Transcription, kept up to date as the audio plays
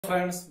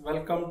Friends,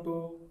 welcome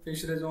to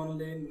Fisheries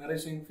Only,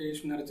 Nourishing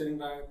Fish Nurturing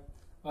Life,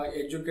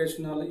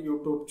 educational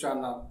YouTube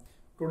channel.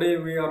 Today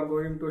we are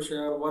going to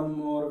share one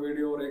more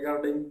video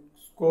regarding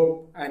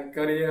scope and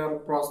career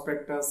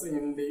prospectus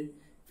in the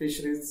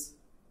fisheries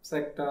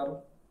sector.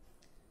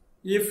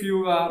 If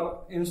you are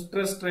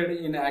interested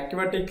in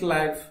aquatic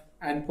life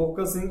and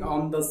focusing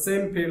on the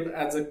same field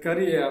as a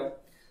career,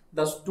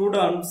 the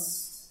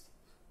students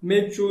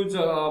may choose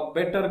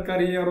better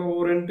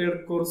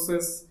career-oriented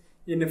courses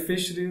in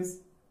fisheries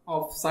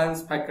of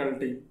science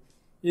faculty.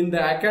 In the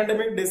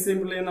academic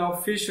discipline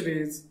of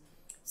fisheries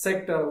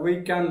sector,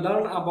 we can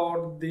learn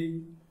about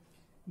the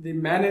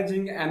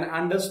managing and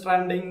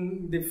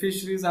understanding the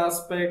fisheries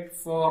aspect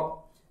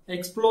for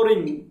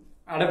exploring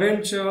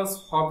adventures,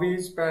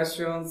 hobbies,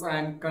 passions,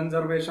 and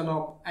conservation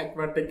of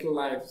aquatic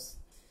lives.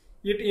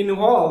 It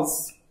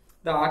involves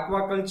the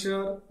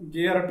aquaculture,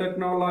 gear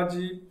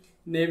technology,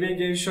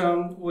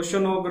 navigation,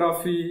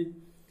 oceanography,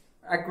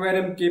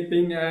 aquarium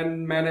keeping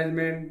and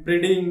management,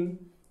 breeding,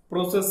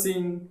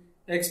 processing,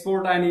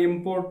 export and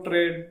import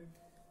trade,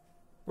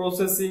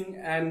 processing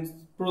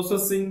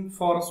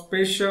for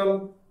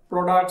special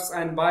products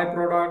and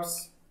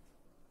byproducts,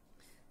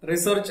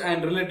 research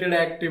and related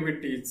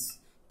activities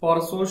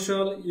for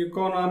social,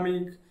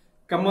 economic,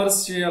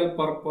 commercial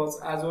purpose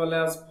as well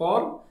as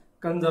for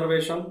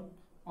conservation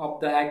of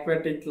the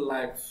aquatic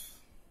life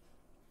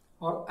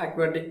or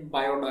aquatic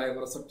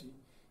biodiversity.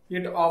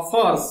 It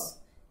offers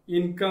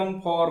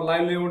income for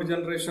livelihood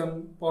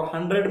generation for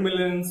 100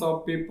 millions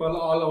of people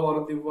all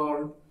over the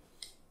world.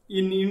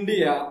 In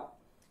India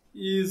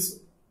is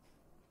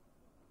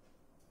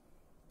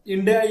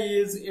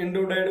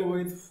endowed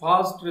with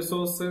vast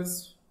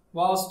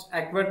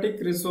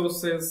aquatic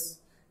resources,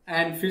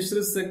 and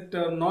fisheries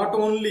sector not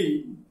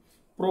only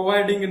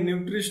providing a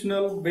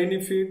nutritional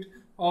benefit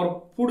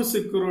or food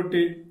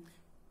security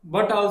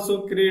but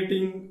also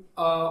creating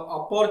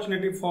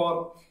opportunity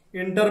for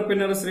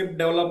entrepreneurship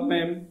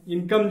development,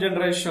 income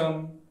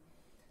generation,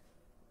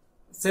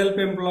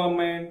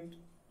 self-employment,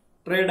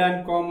 trade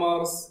and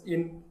commerce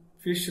in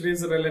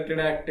fisheries related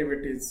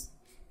activities.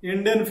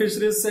 Indian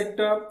fisheries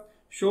sector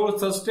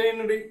shows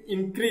sustained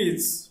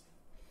increase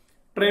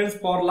trends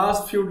for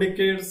last few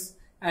decades,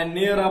 and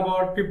near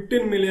about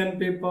 15 million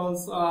people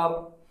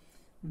are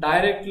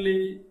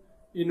directly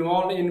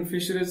involved in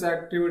fisheries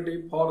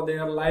activity for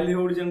their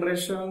livelihood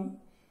generation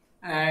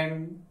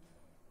and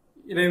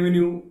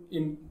revenue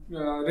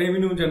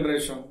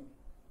generation.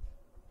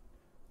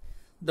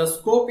 The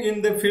scope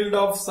in the field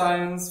of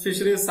science,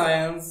 fisheries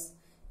science,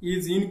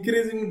 is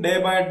increasing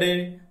day by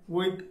day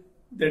with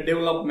the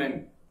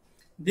development.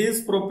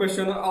 This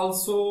profession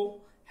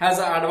also has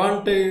an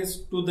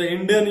advantage to the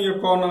Indian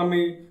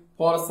economy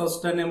for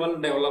sustainable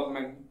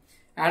development.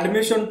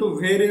 Admission to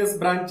various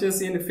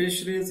branches in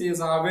fisheries is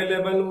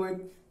available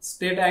with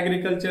state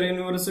agriculture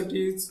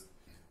universities,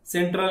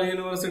 central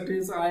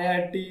universities,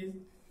 IIT,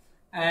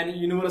 and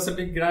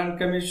University Grant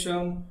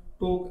Commission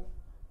to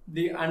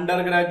the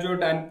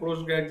undergraduate and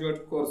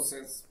postgraduate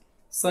courses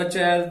such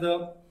as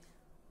the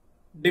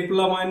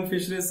Diploma in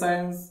Fisheries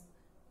Science,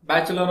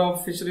 Bachelor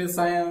of Fisheries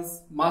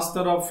Science,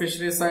 Master of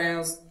Fisheries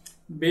Science,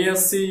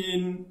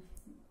 BSc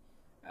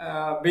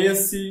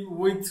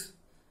with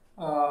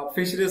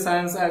Fisheries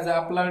Science as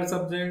applied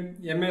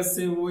subject,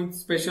 MSc with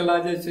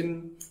specialization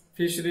in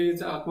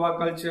fisheries,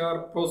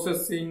 aquaculture,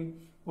 processing,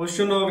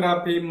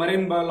 oceanography,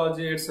 marine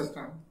biology,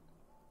 etc.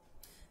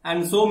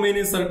 And so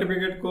many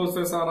certificate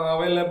courses are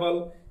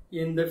available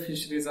in the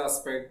fisheries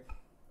aspect.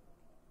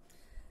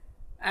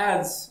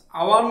 As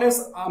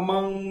awareness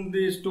among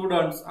the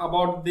students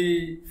about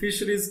the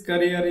fisheries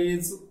career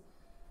is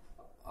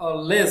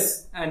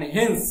less, and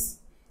hence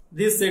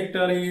this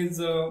sector is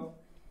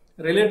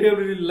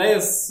relatively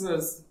less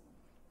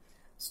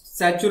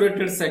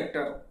saturated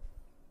sector.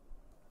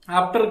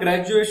 After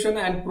graduation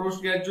and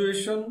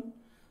post-graduation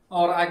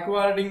or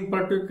acquiring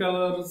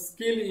particular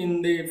skill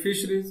in the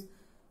fisheries,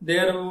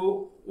 there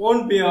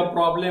won't be a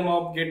problem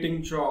of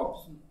getting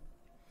jobs.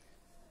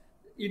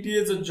 It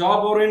is a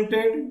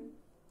job-oriented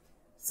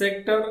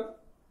sector,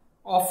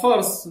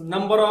 offers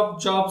number of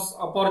jobs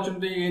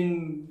opportunity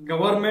in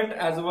government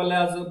as well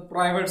as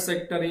private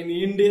sector in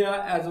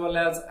India as well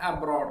as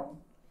abroad.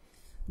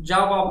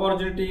 Job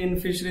opportunity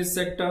in fisheries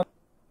sector.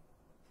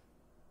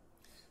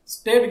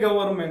 State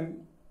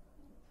government,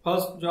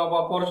 first job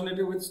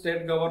opportunity with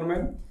state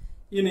government.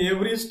 In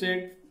every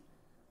state,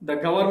 the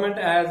government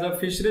as a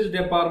fisheries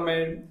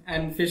department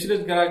and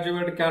fisheries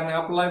graduate can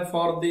apply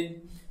for the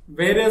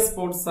various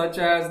posts such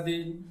as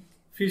the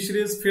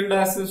fisheries field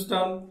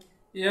assistant,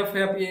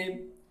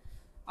 FFA,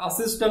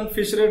 assistant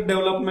fisheries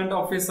development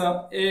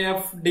officer,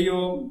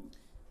 AFDO,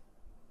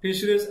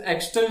 fisheries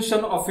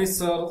extension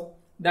officer,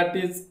 that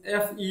is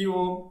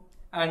FEOL,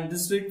 and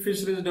district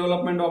fisheries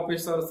development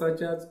officer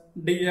such as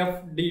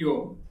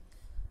DFDO.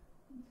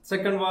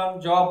 Second one,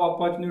 job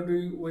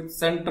opportunity with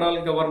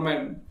central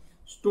government.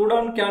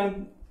 Student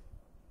can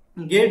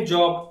get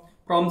job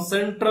from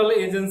central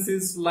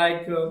agencies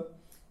like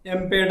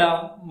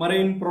MPEDA,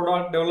 Marine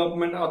Product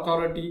Development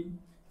Authority,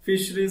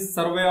 Fisheries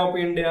Survey of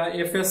India,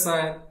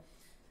 FSI,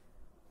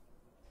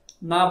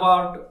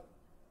 NABARD,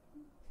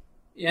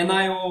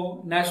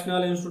 NIO,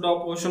 National Institute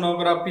of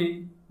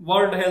Oceanography,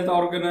 World Health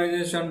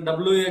Organization,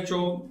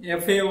 WHO,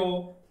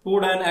 FAO,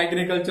 Food and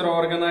Agriculture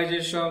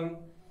Organization,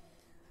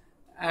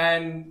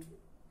 and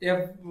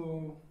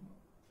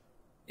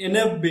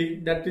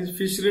NFB, that is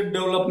Fishery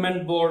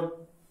Development Board.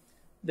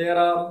 There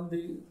are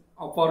the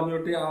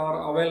opportunity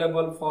are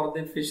available for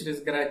the fisheries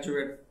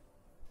graduate.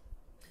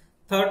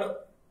 Third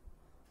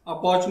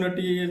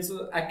opportunity is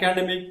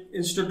academic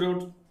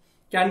institute.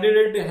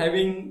 Candidate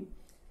having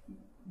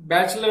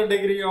bachelor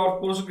degree or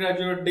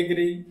postgraduate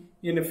degree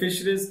in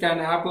fisheries can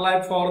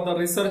apply for the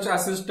research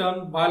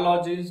assistant,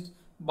 biologist,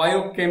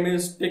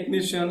 biochemist,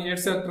 technician,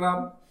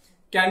 etc.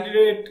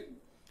 Candidate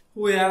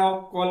who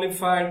have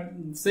qualified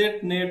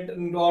SET, NET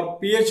or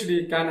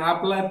PhD can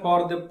apply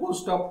for the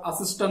post of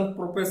assistant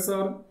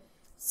professor,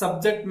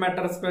 subject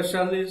matter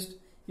specialist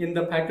in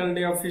the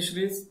Faculty of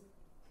Fisheries.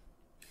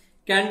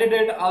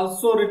 Candidate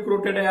also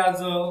recruited as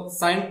a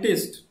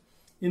scientist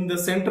in the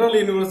Central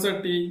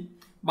University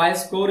by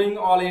scoring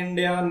All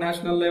India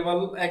National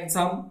Level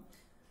exam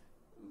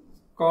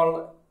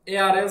called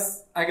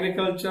ARS,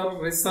 Agriculture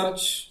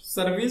Research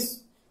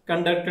Service,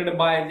 conducted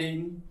by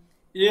the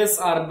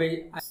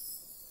ASRB,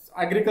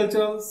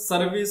 Agricultural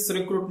Service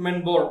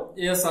Recruitment Board,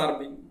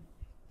 ASRB.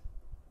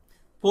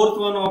 Fourth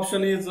one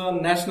option is a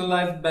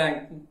nationalized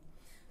bank.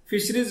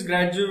 Fisheries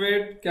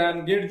graduate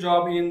can get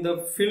job in the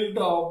field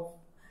of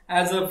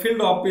as a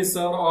field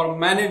officer or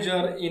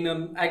manager in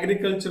an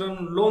agricultural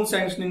loan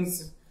sanctioning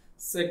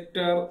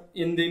sector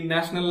in the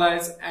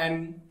nationalized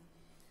and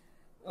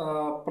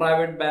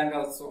private bank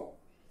also.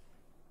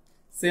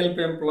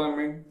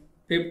 Self-employment.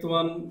 Fifth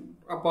one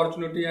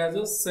opportunity as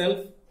a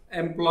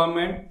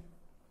self-employment.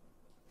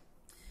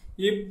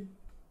 If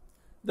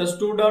the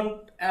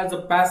student as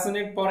a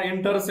passionate for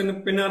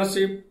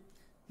entrepreneurship,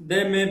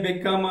 they may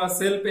become a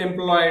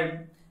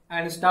self-employed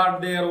and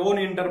start their own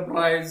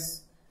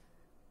enterprise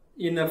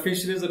in a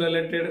fisheries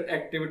related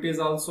activities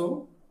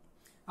also.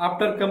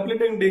 After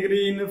completing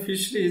degree in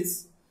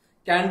fisheries,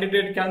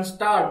 candidate can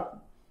start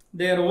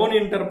their own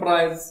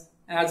enterprise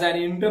as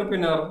an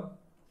entrepreneur.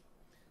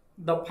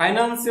 The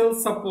financial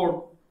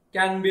support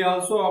can be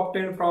also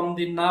obtained from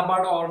the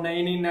NABARD or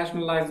any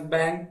nationalized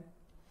bank.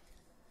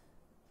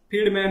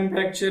 Feed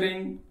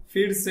manufacturing,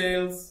 feed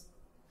sales,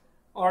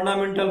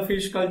 ornamental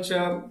fish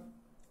culture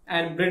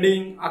and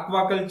breeding,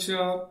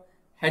 aquaculture,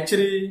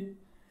 hatchery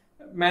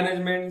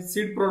management,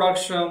 seed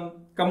production,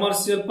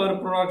 commercial pearl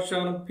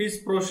production,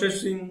 fish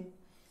processing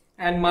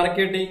and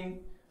marketing,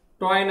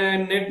 toy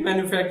and net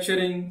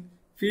manufacturing,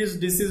 fish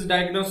disease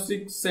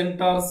diagnostic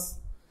centers,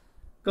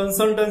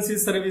 consultancy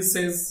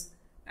services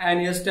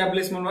and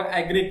establishment of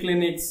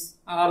agri-clinics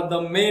are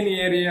the main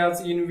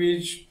areas in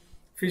which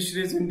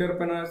fisheries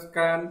entrepreneurs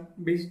can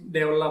be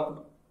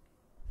developed.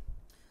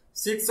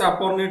 Sixth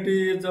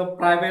opportunity is the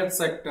private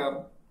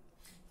sector.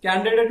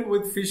 Candidate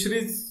with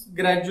fisheries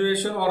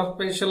graduation or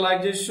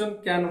specialization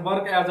can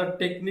work at a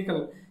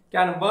technical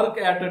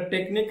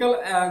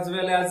as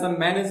well as a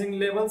managing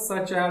level,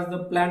 such as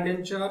the plant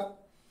in charge,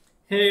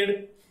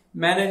 head,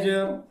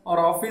 manager or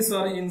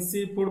officer in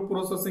seafood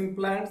processing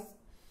plants,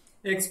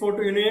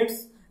 export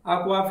units,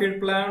 aquafeed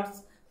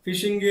plants,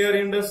 fishing gear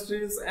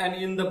industries and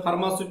in the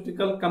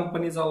pharmaceutical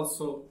companies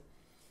also.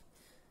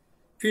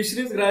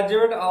 Fisheries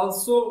graduate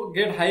also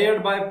get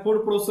hired by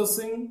food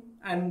processing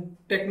and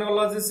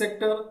technology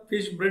sector,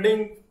 fish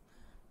breeding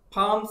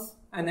farms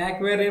and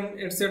aquarium,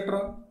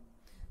 etc.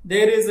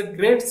 There is a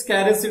great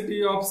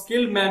scarcity of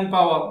skilled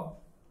manpower.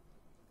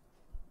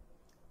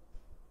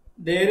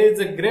 There is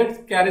a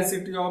great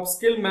scarcity of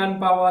skilled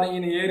manpower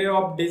in area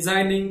of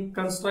designing,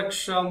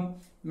 construction,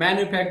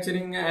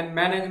 manufacturing and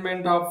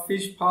management of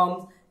fish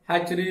farms,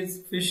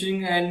 hatcheries,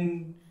 fishing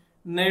and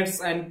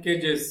nets and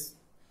cages.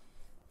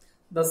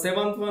 The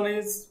seventh one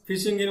is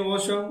fishing in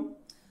ocean.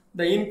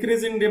 The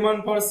increasing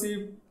demand for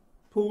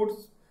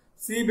seafoods,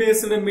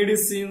 sea-based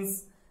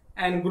medicines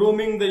and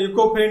grooming the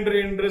eco-friendly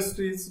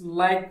industries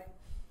like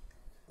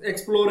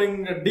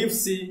exploring the deep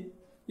sea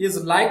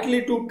is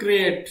likely to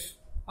create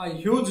a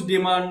huge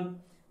demand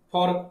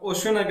for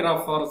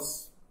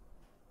oceanographers.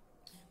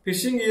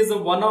 Fishing is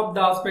one of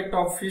the aspects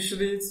of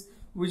fisheries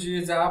which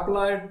is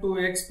applied to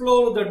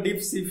explore the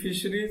deep sea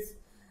fisheries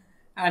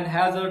and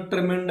has a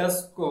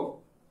tremendous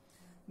scope.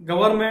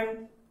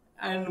 Government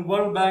and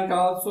World Bank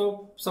are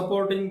also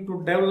supporting to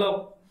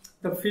develop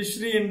the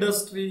fishery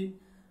industry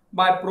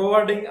by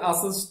providing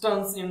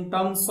assistance in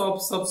terms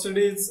of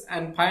subsidies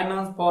and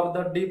finance for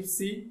the deep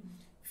sea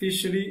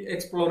fishery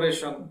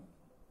exploration.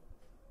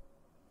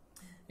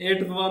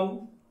 Eighth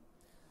one,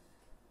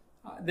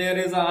 there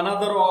is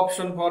another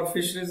option for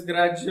fisheries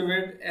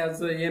graduate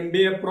as a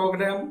M.B.A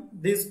program.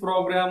 This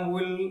program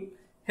will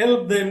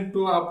help them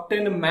to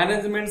obtain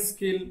management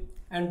skill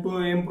and to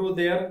improve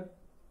their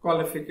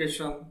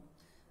qualification.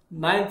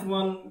 Ninth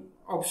one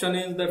option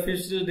is the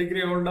fisheries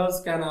degree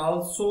holders can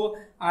also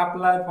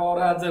apply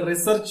for as a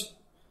research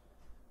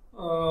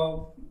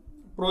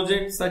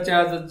project such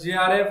as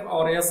GRF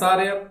or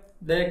SRF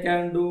they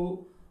can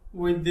do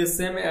with the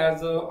same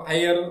as a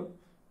higher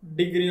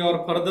degree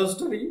or further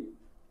study.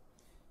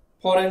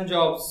 Foreign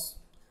jobs.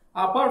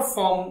 Apart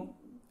from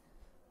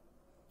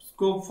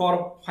scope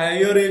for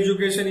higher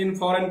education in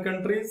foreign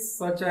countries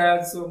such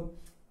as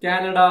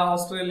Canada,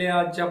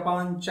 Australia,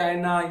 Japan,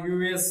 China,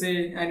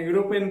 USA and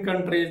European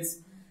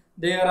countries,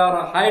 there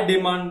are a high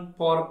demand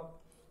for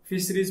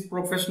fisheries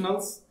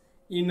professionals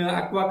in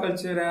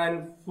aquaculture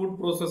and food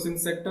processing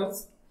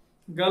sectors.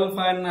 Gulf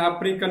and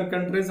African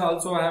countries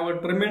also have a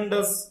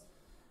tremendous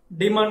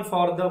demand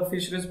for the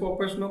fisheries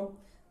professional.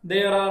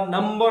 There are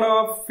number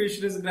of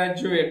fisheries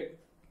graduates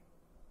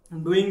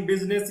doing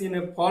business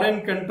in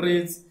foreign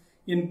countries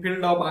in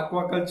field of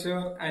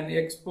aquaculture and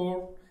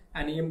export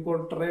and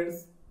import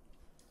trades.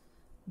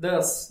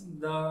 Thus,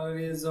 there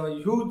is a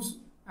huge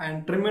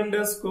and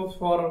tremendous scope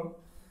for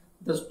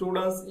the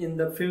students in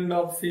the field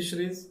of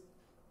fisheries.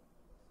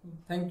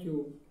 Thank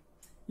you.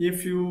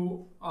 If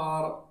you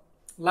are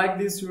like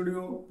this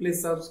video,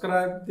 please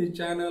subscribe the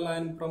channel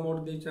and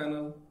promote the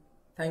channel.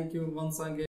 Thank you once again.